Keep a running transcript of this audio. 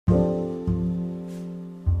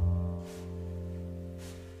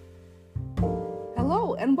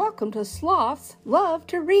and welcome to Sloths Love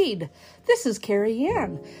to Read. This is Carrie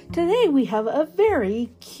Ann. Today we have a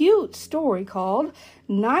very cute story called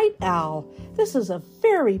Night Owl. This is a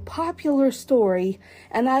very popular story,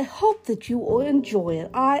 and I hope that you will enjoy it.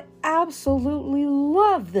 I absolutely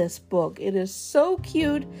love this book. It is so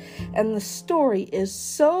cute, and the story is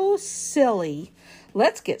so silly.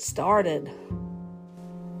 Let's get started.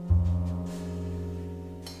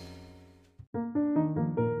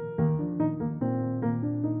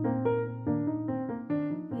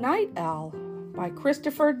 Night Owl by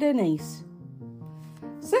Denise.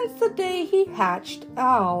 Since the day he hatched,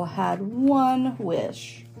 Owl had one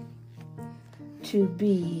wish: to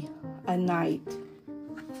be a knight.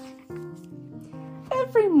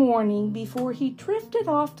 Every morning before he drifted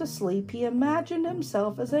off to sleep, he imagined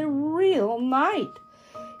himself as a real knight.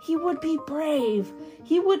 He would be brave,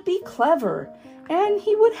 he would be clever, and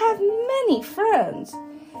he would have many friends.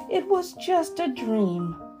 It was just a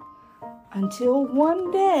dream. Until one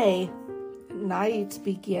day, knights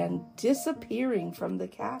began disappearing from the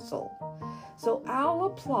castle. So Owl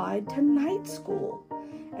applied to night school,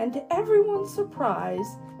 and to everyone's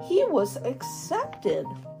surprise, he was accepted.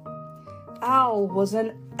 Owl was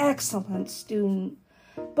an excellent student,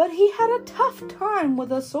 but he had a tough time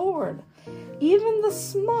with a sword. Even the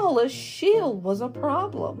smallest shield was a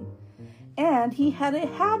problem, and he had a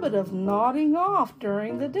habit of nodding off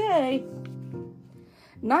during the day.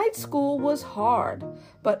 Night school was hard,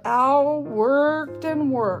 but Owl worked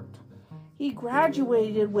and worked. He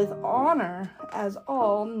graduated with honor, as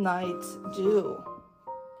all knights do.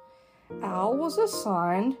 Owl was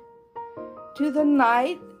assigned to the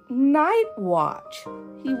night watch.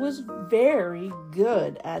 He was very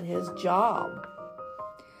good at his job.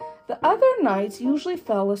 The other knights usually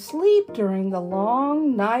fell asleep during the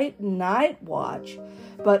long night watch,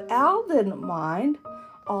 but Owl didn't mind.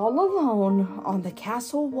 All alone on the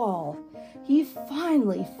castle wall, he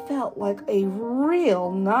finally felt like a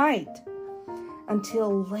real knight.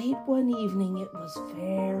 Until late one evening, it was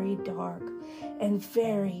very dark and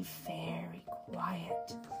very, very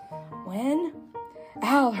quiet, when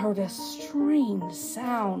Owl heard a strange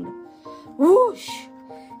sound. Whoosh!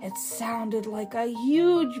 It sounded like a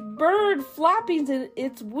huge bird flapping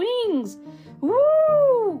its wings.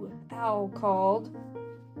 Woo! Owl called.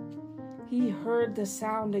 He heard the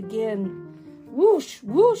sound again. Whoosh,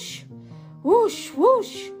 whoosh, whoosh,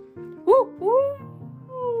 whoosh, whoo,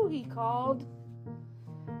 whoo, he called.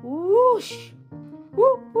 Whoosh,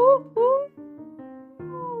 whoo, whoo,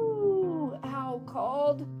 whoo, Owl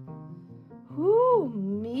called. Who,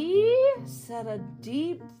 me? Said a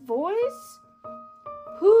deep voice.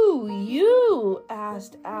 Who, you?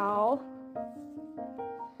 Asked Owl.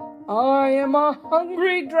 I am a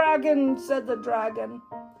hungry dragon, said the dragon.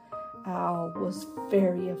 Owl was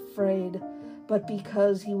very afraid, but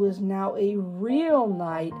because he was now a real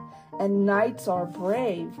knight, and knights are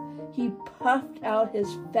brave, he puffed out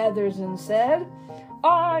his feathers and said,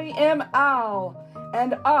 I am Owl,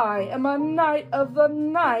 and I am a knight of the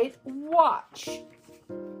night watch.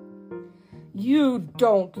 You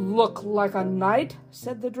don't look like a knight,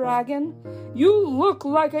 said the dragon. You look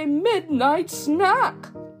like a midnight snack.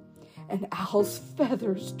 And Owl's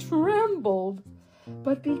feathers trembled.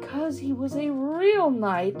 But because he was a real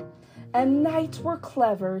knight, and knights were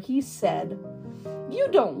clever, he said, You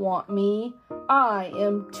don't want me. I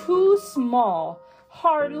am too small,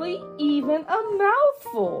 hardly even a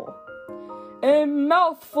mouthful. A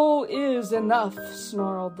mouthful is enough,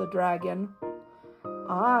 snarled the dragon.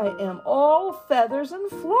 I am all feathers and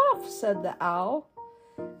fluff, said the owl.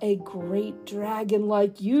 A great dragon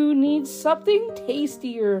like you needs something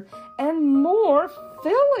tastier and more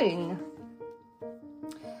filling.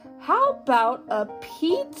 How about a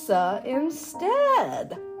pizza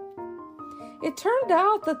instead? It turned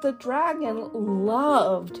out that the dragon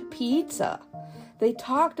loved pizza. They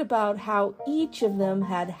talked about how each of them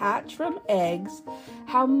had hatched from eggs,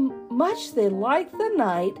 how much they liked the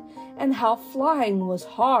night, and how flying was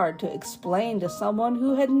hard to explain to someone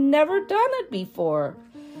who had never done it before.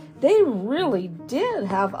 They really did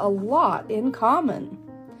have a lot in common.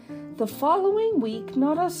 The following week,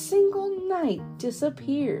 not a single night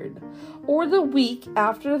disappeared, or the week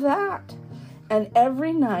after that. And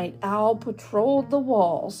every night, Owl patrolled the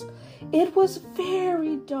walls. It was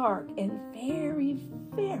very dark and very,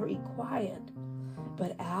 very quiet.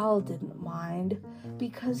 But Owl didn't mind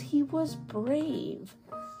because he was brave.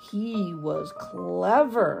 He was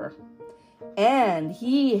clever. And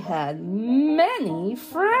he had many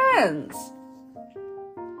friends.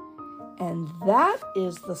 And that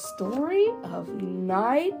is the story of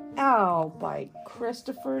Night Owl by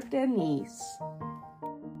Denise.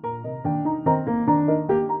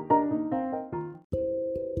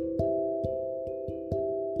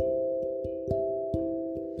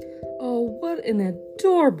 What an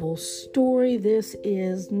adorable story this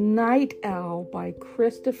is. Night Owl by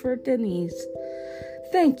Christopher Denise.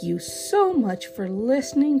 Thank you so much for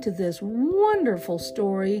listening to this wonderful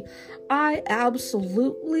story. I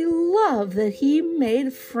absolutely love that he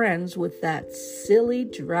made friends with that silly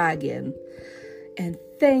dragon. And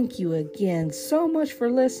thank you again so much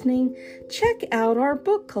for listening. Check out our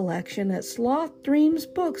book collection at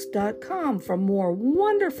slothdreamsbooks.com for more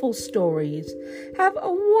wonderful stories. Have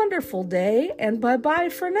a wonderful day, and bye-bye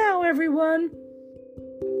for now, everyone.